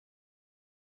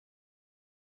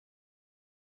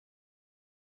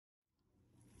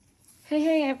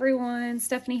Hey everyone,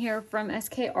 Stephanie here from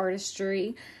SK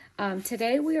Artistry.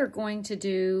 Today we are going to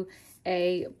do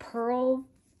a pearl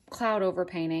cloud over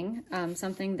painting,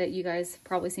 something that you guys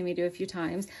probably see me do a few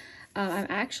times. I'm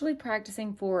actually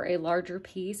practicing for a larger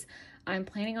piece. I'm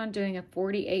planning on doing a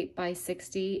 48 by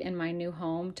 60 in my new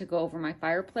home to go over my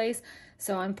fireplace.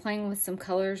 So I'm playing with some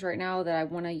colors right now that I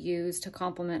want to use to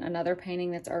complement another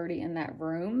painting that's already in that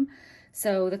room.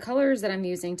 So the colors that I'm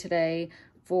using today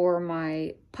for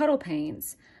my puddle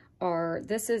paints are,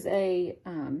 this is a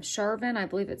Charvin, I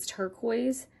believe it's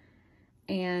turquoise,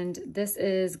 and this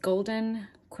is golden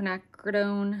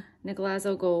quinacridone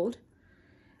Nicolazzo gold.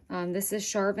 This is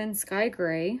Charvin sky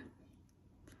gray.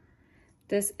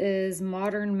 This is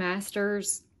Modern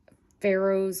Masters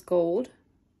Pharaoh's gold,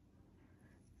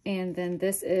 and then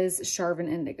this is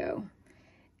Charvin indigo.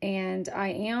 And I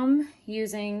am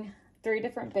using 3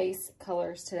 different base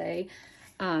colors today.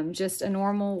 Just a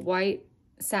normal white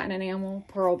satin enamel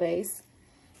pearl base.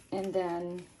 And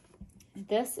then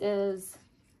this is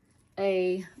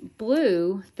a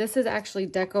blue. This is actually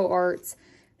Decoart's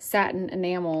satin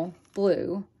enamel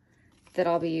blue that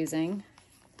I'll be using.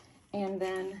 And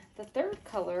then the third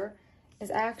color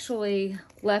is actually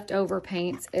leftover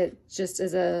paints. It just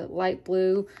is a light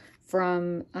blue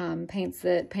from paintings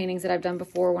that I've done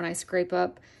before when I scrape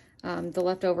up the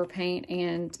leftover paint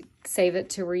and save it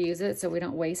to reuse it so we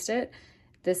don't waste it.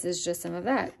 This is just some of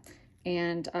that.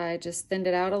 And I just thinned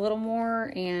it out a little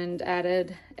more and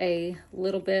added a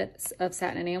little bit of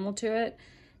satin enamel to it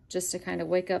just to kind of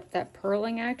wake up that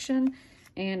pearling action.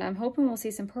 And I'm hoping we'll see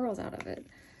some pearls out of it.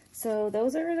 So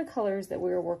those are the colors that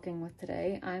we were working with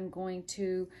today. I'm going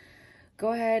to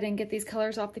go ahead and get these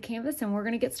colors off the canvas and we're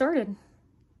going to get started.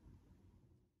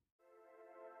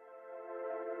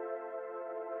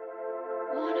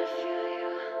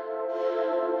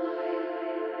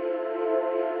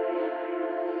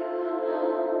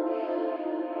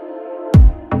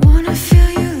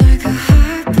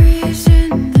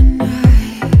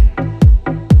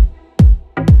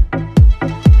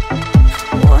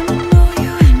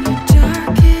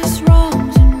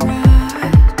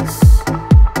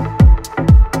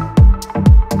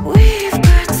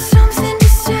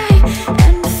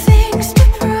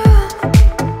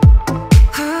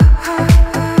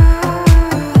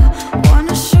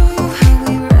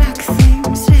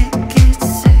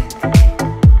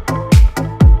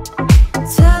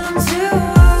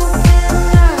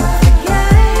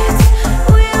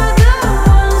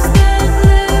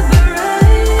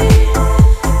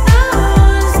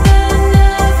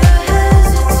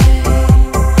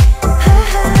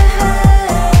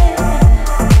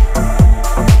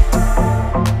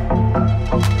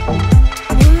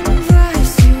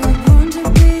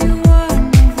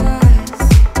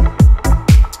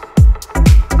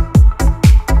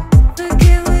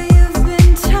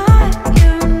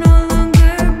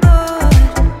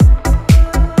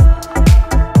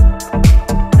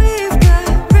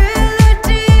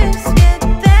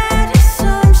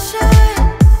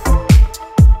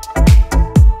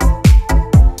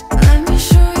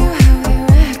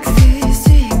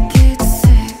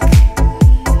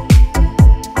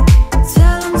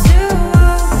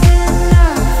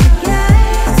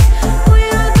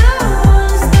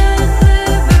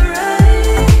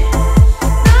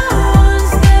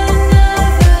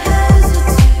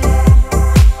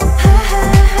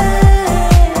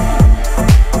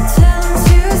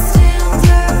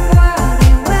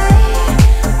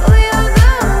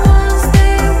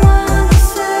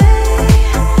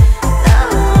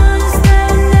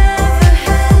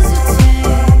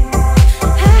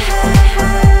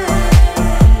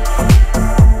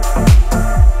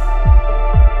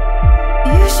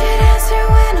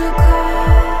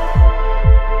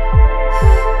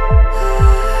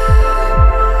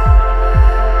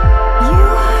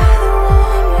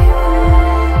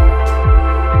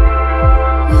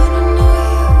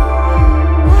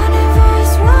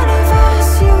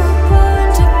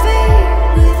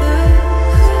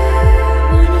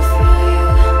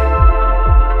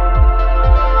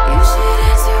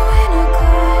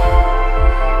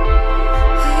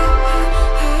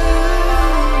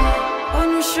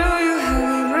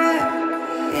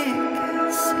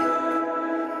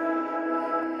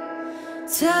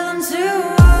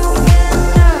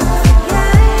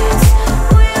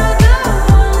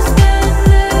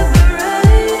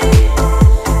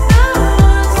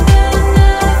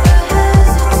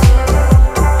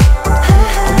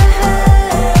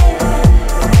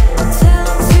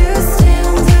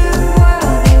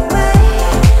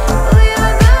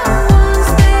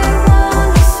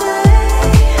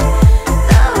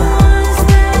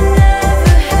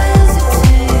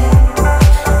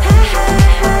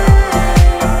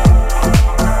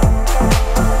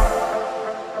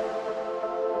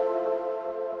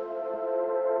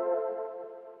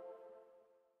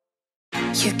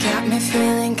 You got me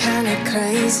feeling kinda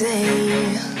crazy.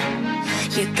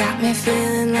 You got me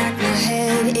feeling like my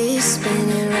head is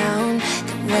spinning round.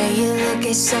 The way you look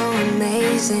is so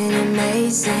amazing,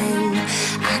 amazing.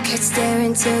 I could stare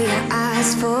into your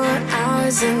eyes for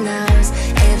hours and hours.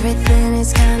 Everything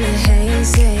is kinda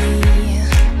hazy.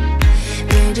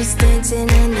 We're just dancing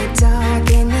in the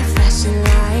dark in the flashing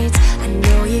lights. I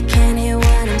know you can't hear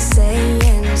what I'm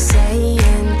saying,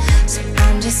 so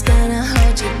I'm just gonna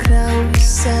hold you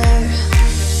closer.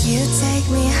 You take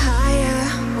me higher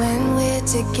when we're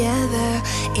together.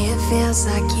 It feels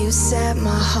like you set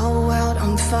my whole world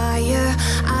on fire.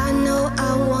 I know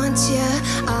I want you,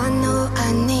 I know I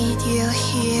need you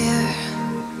here.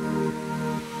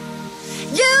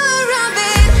 You're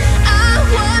around, I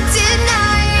want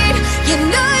tonight. You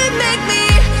know you make me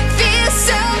feel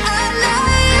so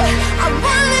alive. I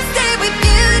wanna stay with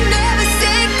you, never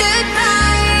say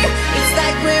goodbye. It's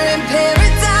like we're in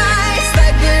paradise,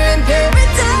 like we're in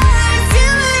paradise.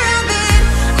 You're around,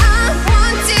 I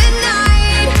want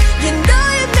tonight. You know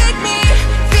you make me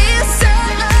feel so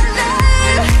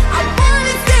alive. I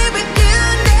wanna stay with you,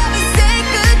 never say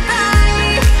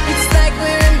goodbye. It's like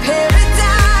we're in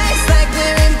paradise, like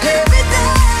we're in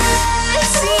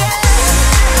paradise, yeah.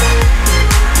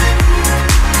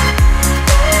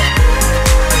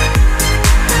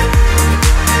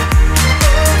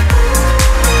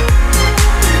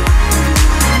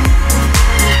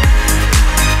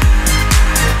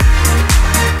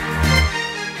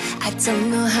 I don't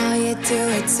know how you do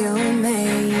it to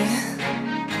me,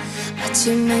 but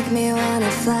you make me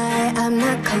wanna fly. I'm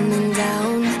not coming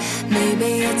down.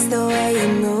 Maybe it's the way you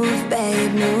move,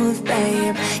 babe, move,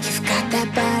 babe. You've got that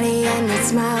body and that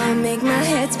smile, make my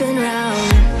head spin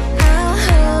round. I'll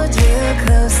hold you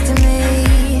close to me.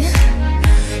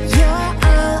 You're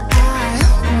all I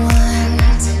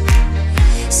want,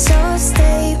 so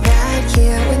stay right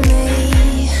here with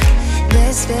me.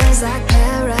 This feels like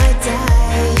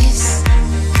paradise.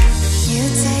 You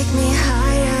take me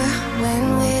higher when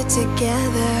we're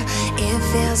together. It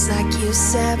feels like you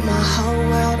set my whole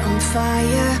world on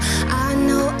fire. I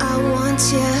know I want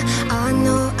you,